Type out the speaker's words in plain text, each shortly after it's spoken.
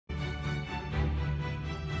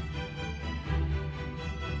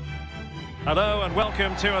Hello and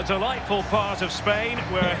welcome to a delightful part of Spain.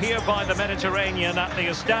 We're here by the Mediterranean at the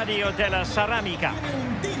Estadio de la Ceramica.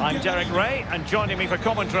 I'm Derek Ray, and joining me for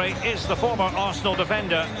commentary is the former Arsenal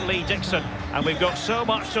defender, Lee Dixon. And we've got so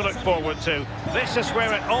much to look forward to. This is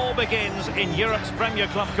where it all begins in Europe's Premier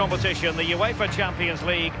Club competition, the UEFA Champions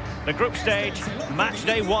League, the group stage, match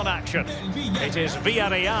day 1 action. It is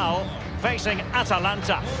Villarreal facing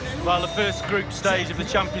Atalanta. Well, the first group stage of the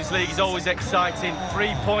Champions League is always exciting.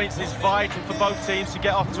 3 points is vital for both teams to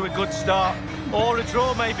get off to a good start. Or a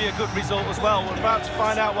draw may be a good result as well. We're about to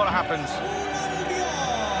find out what happens.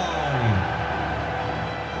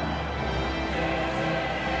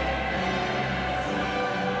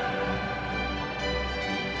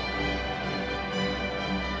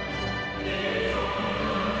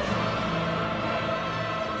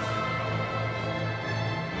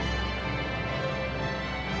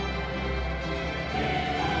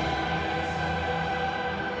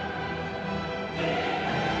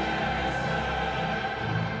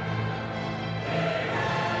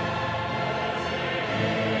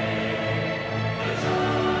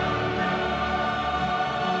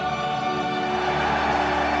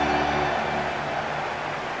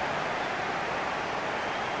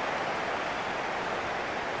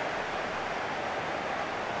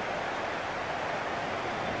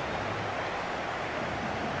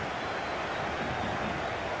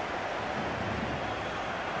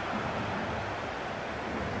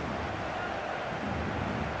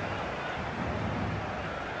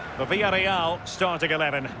 The Villarreal starting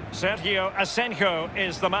 11. Sergio Asenjo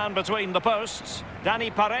is the man between the posts.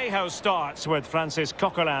 Dani Parejo starts with Francis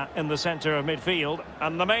Coquelin in the centre of midfield.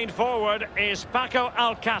 And the main forward is Paco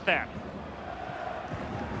Alcácer.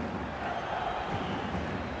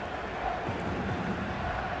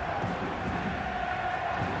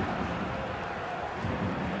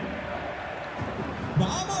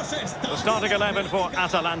 The starting 11 for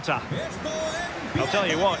Atalanta. I'll tell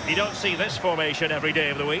you what, you don't see this formation every day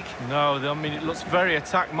of the week. No, I mean, it looks very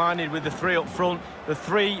attack-minded with the 3 up front, the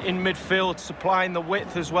 3 in midfield supplying the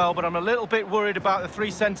width as well, but I'm a little bit worried about the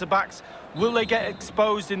 3 centre-backs. Will they get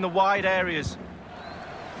exposed in the wide areas?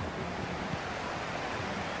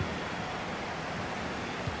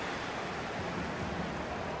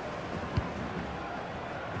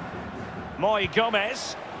 Moy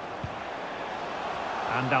Gomez.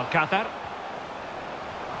 And Alcácer.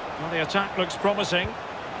 Well, the attack looks promising.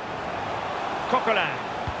 Coquelin.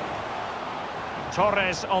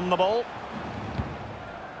 Torres on the ball.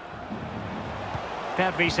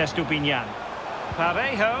 Pervis Estupiñán.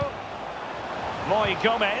 Parejo. Moy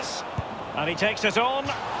Gomez. And he takes it on.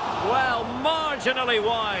 Well, marginally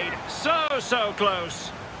wide. So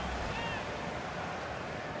close.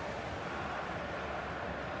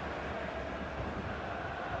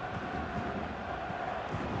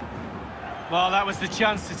 Well, that was the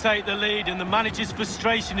chance to take the lead, and the manager's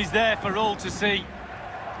frustration is there for all to see.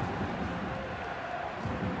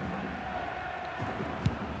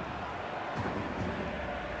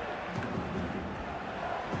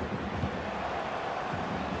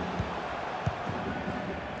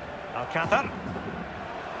 Alcácer.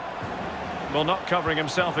 Well, not covering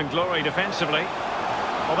himself in glory defensively.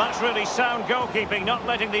 Well, that's really sound goalkeeping, not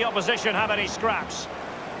letting the opposition have any scraps.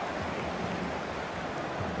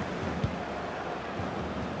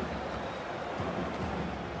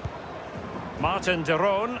 Martin de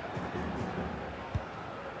Roon.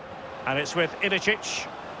 And it's with Ilicic.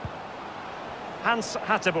 Hans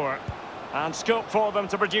Hateboer. And scope for them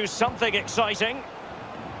to produce something exciting.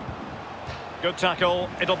 Good tackle.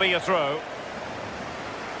 It'll be a throw.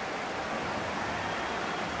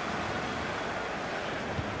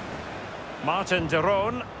 Martin de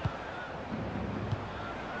Roon.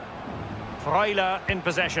 Freuler in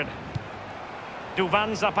possession.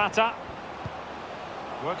 Duvan Zapata.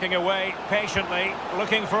 Working away patiently,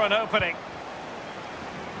 looking for an opening.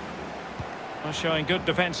 Well, showing good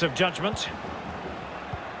defensive judgment.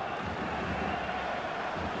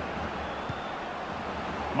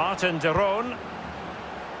 Martin de Roon.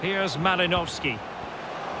 Here's Malinovsky.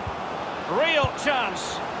 Real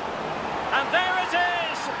chance. And there it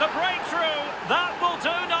is! The breakthrough! That will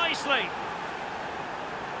do nicely.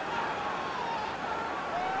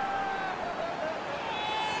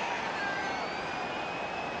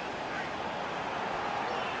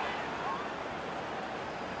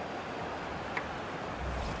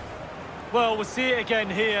 Well, we'll see it again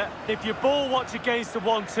here. If you ball watch against the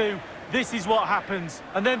 1-2, this is what happens.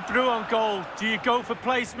 And then through on goal, do you go for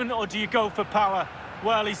placement or do you go for power?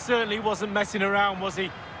 Well, he certainly wasn't messing around, was he?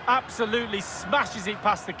 Absolutely smashes it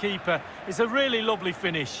past the keeper. It's a really lovely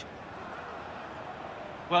finish.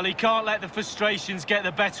 Well, he can't let the frustrations get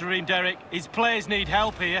the better of him, Derek. His players need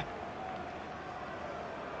help here.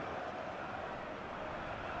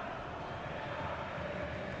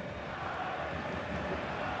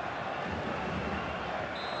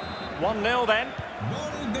 One 0 then.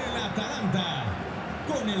 Gol del Atalanta.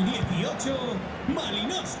 Con el 18,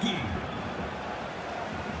 Malinowski.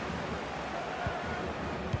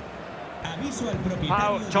 Aviso al propietario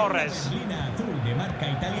Pau de la Torres. berlina azul de marca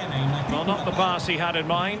italiana y matrícula. Well, not the pass he had in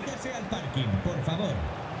mind. Pase al parking, por favor.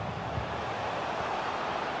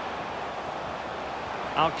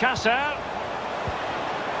 Alcácer.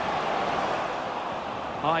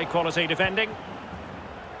 High quality defending.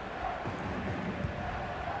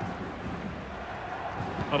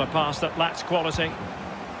 But a pass that lacks quality.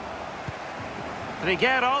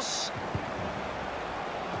 Trigueros.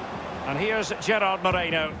 And here's Gerard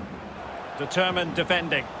Moreno. Determined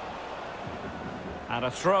defending. And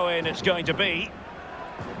a throw-in it's going to be.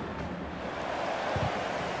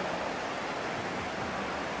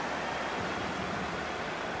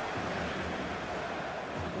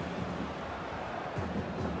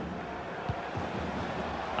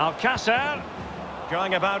 Alcácer.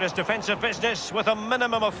 Going about his defensive business with a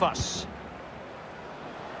minimum of fuss.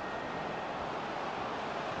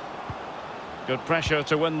 Good pressure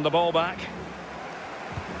to win the ball back.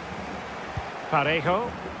 Parejo.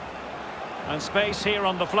 And space here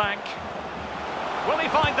on the flank. Will he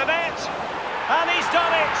find the net? And he's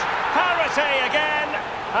done it! Parity again!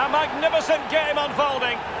 A magnificent game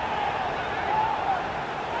unfolding.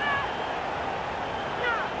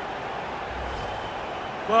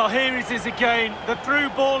 Well, here it is again. The through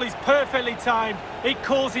ball is perfectly timed. It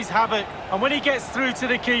causes havoc. And when he gets through to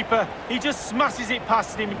the keeper, he just smashes it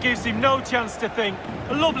past him and gives him no chance to think.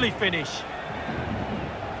 A lovely finish.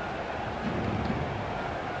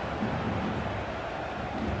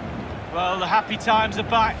 Well, the happy times are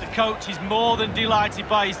back. The coach is more than delighted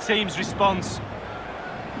by his team's response.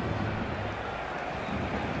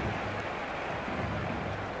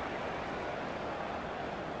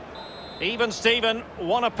 Even Steven,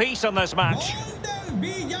 one apiece on this match. Gol del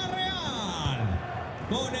Villarreal.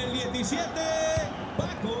 Con el 17,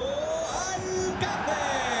 Paco Alcácer.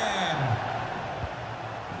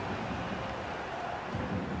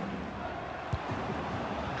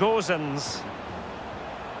 Gozens.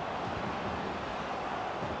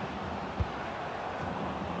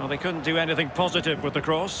 Well, they couldn't do anything positive with the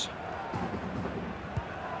cross.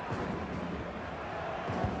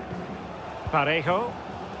 Parejo.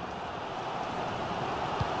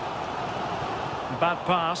 Bad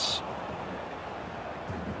pass.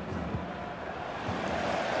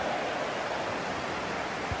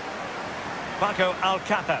 Paco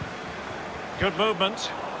Alcácer. Good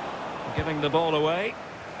movement. Giving the ball away.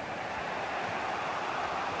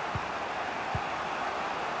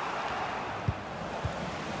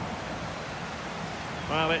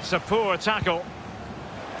 Well, it's a poor tackle.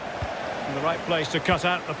 In the right place to cut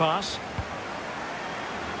out the pass.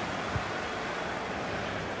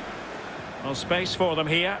 Well, space for them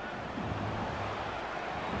here.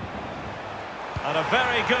 And a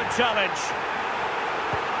very good challenge.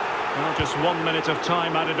 Well, just 1 minute of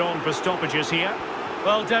time added on for stoppages here.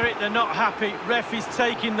 Well, Derek, they're not happy. Ref is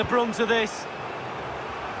taking the brunt of this.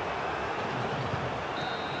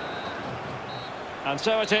 And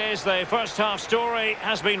so it is, the first half story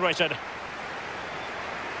has been written.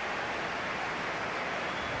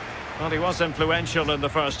 Well, he was influential in the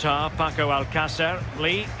first half, Paco Alcácer.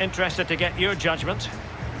 Lee, interested to get your judgment.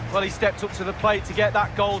 Well, he stepped up to the plate to get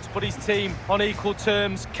that goal to put his team on equal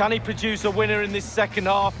terms. Can he produce a winner in this second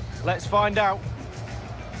half? Let's find out.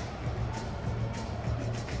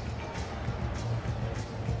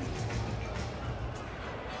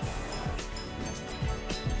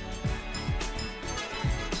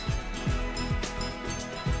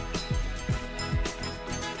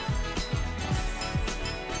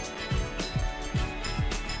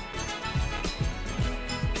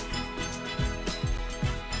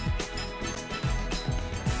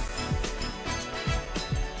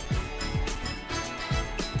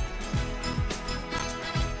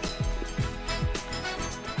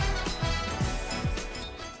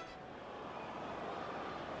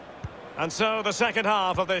 And so the second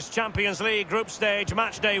half of this Champions League group stage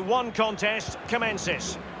matchday 1 contest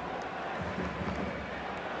commences.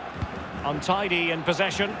 Untidy in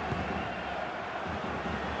possession.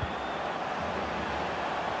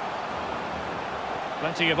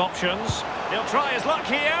 Plenty of options. He'll try his luck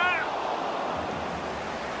here.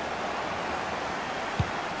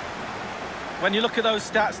 When you look at those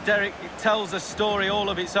stats, Derek, it tells a story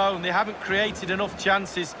all of its own. They haven't created enough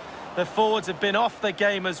chances. Their forwards have been off their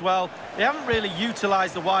game as well. They haven't really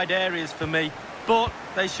utilised the wide areas for me, but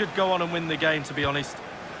they should go on and win the game, to be honest.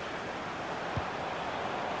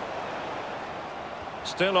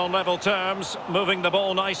 Still on level terms, moving the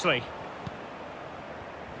ball nicely.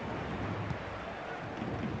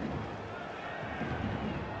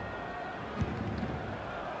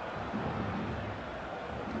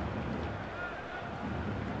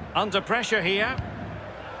 Under pressure here.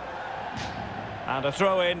 And a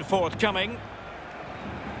throw-in forthcoming.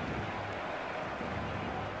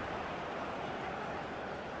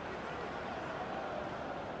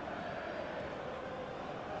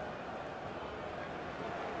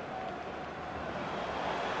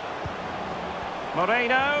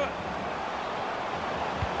 Moreno.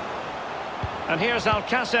 And here's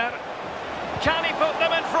Alcácer. Can he put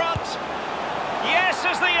them in front? Yes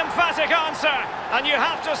is the emphatic answer. And you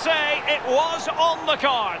have to say it was on the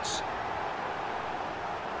cards.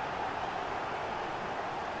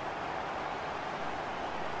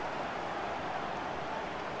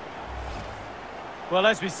 Well,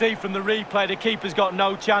 as we see from the replay, the keeper's got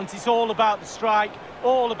no chance. It's all about the strike,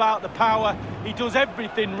 all about the power. He does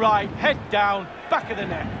everything right. Head down, back of the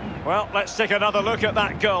net. Well, let's take another look at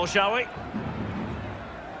that goal, shall we?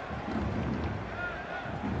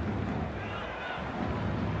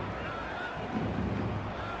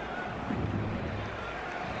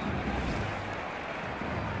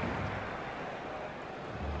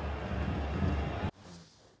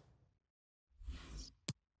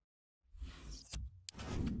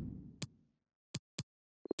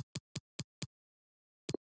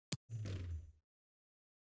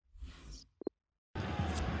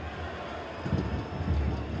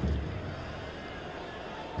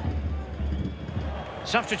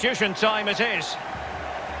 Substitution time it is.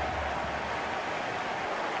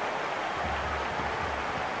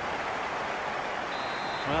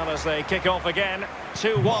 Well, as they kick off again,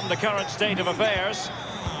 2-1 the current state of affairs.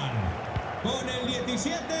 Con el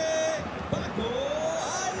 17, Paco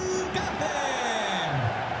Alcácer.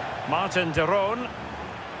 Martin de Roon.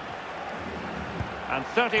 And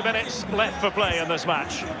 30 minutes left for play in this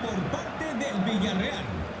match. Por parte del Villarreal.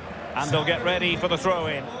 And they'll get ready for the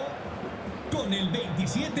throw-in. Con el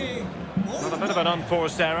 27, Well, a bit of an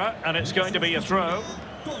unforced error, and it's going to be a throw.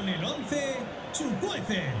 Con el 11,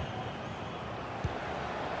 Chukwueze.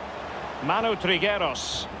 Manu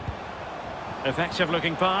Trigueros. Effective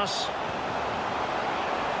looking pass.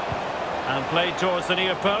 And played towards the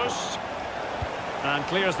near post. And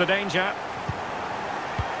clears the danger.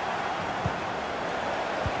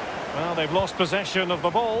 Well, they've lost possession of the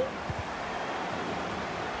ball.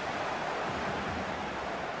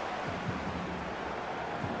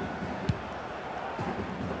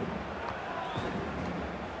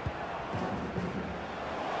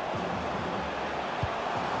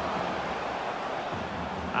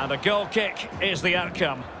 And a goal kick is the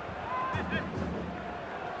outcome.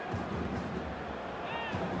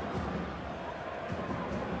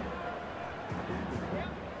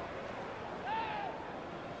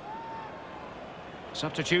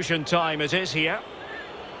 Substitution time it is here.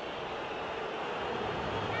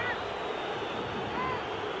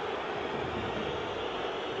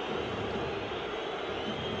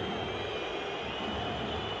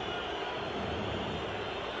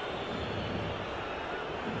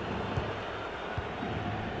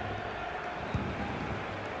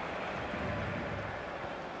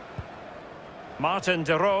 Martin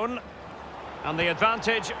de Roon, and the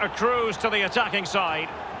advantage accrues to the attacking side.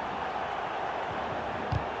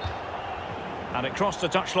 And it crossed the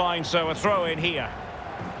touchline, so a throw in here.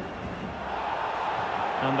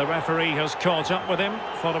 And the referee has caught up with him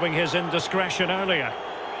following his indiscretion earlier.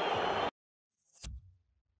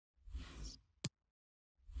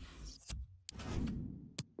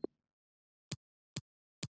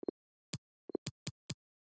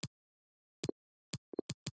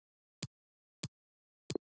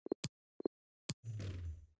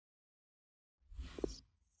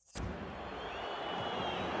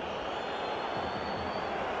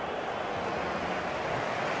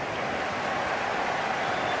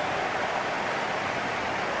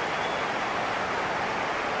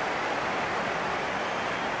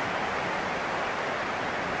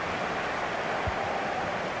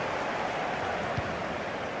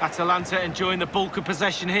 Atalanta enjoying the bulk of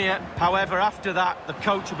possession here. However, after that, the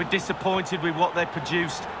coach will be disappointed with what they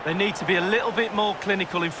produced. They need to be a little bit more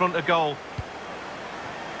clinical in front of goal.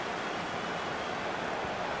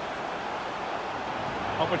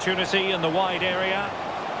 Opportunity in the wide area.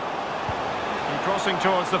 And crossing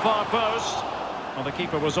towards the far post. Well, the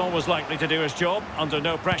keeper was always likely to do his job under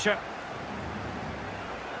no pressure.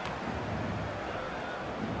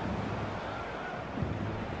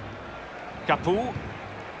 Capu.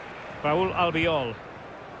 Raúl Albiol.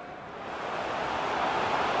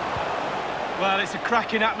 Well, it's a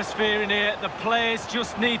cracking atmosphere in here. The players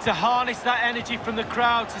just need to harness that energy from the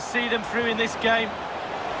crowd to see them through in this game.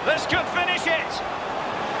 This could finish it.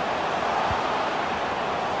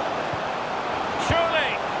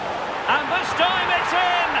 Surely. And this time it's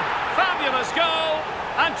in. Fabulous goal.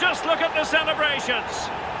 And just look at the celebrations.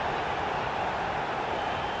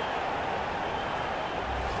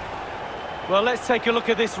 Well, let's take a look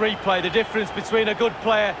at this replay. The difference between a good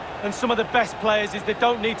player and some of the best players is they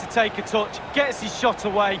don't need to take a touch. Gets his shot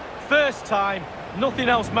away. First time. Nothing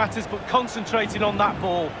else matters but concentrating on that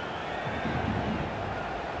ball.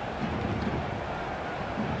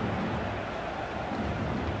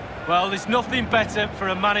 Well, there's nothing better for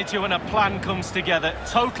a manager when a plan comes together.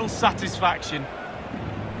 Total satisfaction.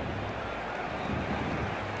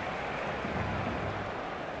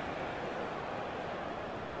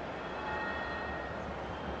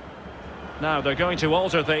 Now they're going to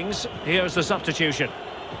alter things. Here's the substitution.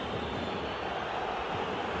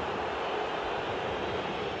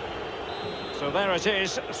 So there it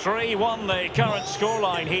is, 3-1 the current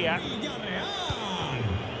scoreline here. Villarreal.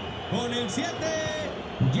 Con el 7,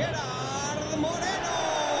 Gerard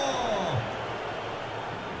Moreno.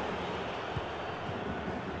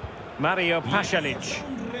 Mario Pasalic.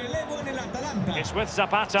 Relevo en el Atalanta. It's with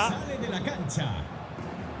Zapata. Sale de la cancha.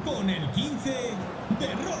 Con el 15, de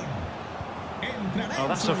Ron. Oh,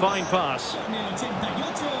 that's a fine pass. Con el 88,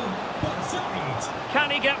 Pasalic.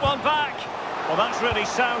 Can he get one back? Well, that's really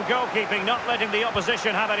sound goalkeeping, not letting the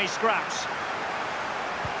opposition have any scraps.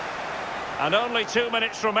 And only 2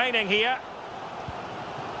 minutes remaining here.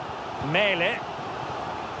 Mele.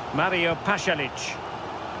 Mario Pasalic.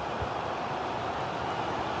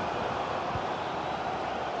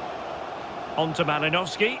 On to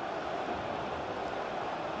Malinowski.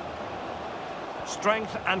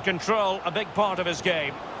 Strength and control, a big part of his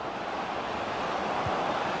game.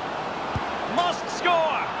 Must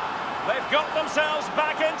score! They've got themselves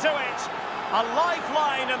back into it. A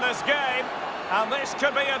lifeline in this game, and this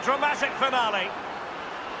could be a dramatic finale.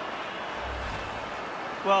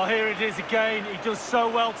 Well, here it is again. He does so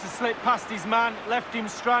well to slip past his man, left him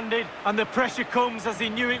stranded, and the pressure comes as he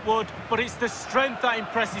knew it would, but it's the strength that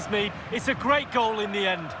impresses me. It's a great goal in the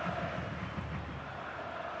end.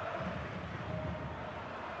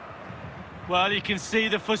 Well, you can see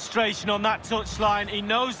the frustration on that touchline. He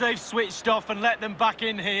knows they've switched off and let them back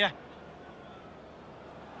in here.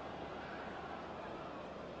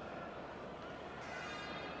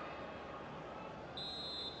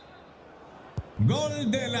 Gol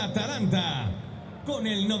del Atalanta. Con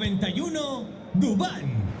el 91,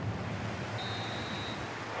 Dubán.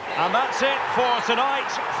 And that's it for tonight.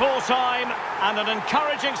 Full time and an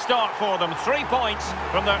encouraging start for them. 3 points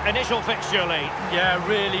from their initial fixture lead. Yeah,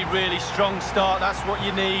 really strong start. That's what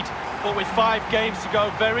you need. But with 5 games to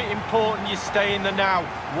go, very important you stay in the now.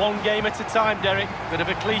 1 game at a time, Derek. Bit of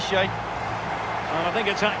a cliche. And I think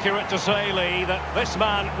it's accurate to say, Lee, that this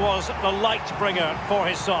man was the light bringer for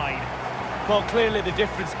his side. Well, clearly the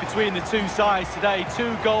difference between the two sides today.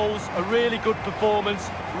 2 goals, a really good performance,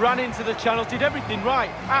 ran into the channel, did everything right.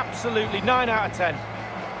 Absolutely, 9 out of 10.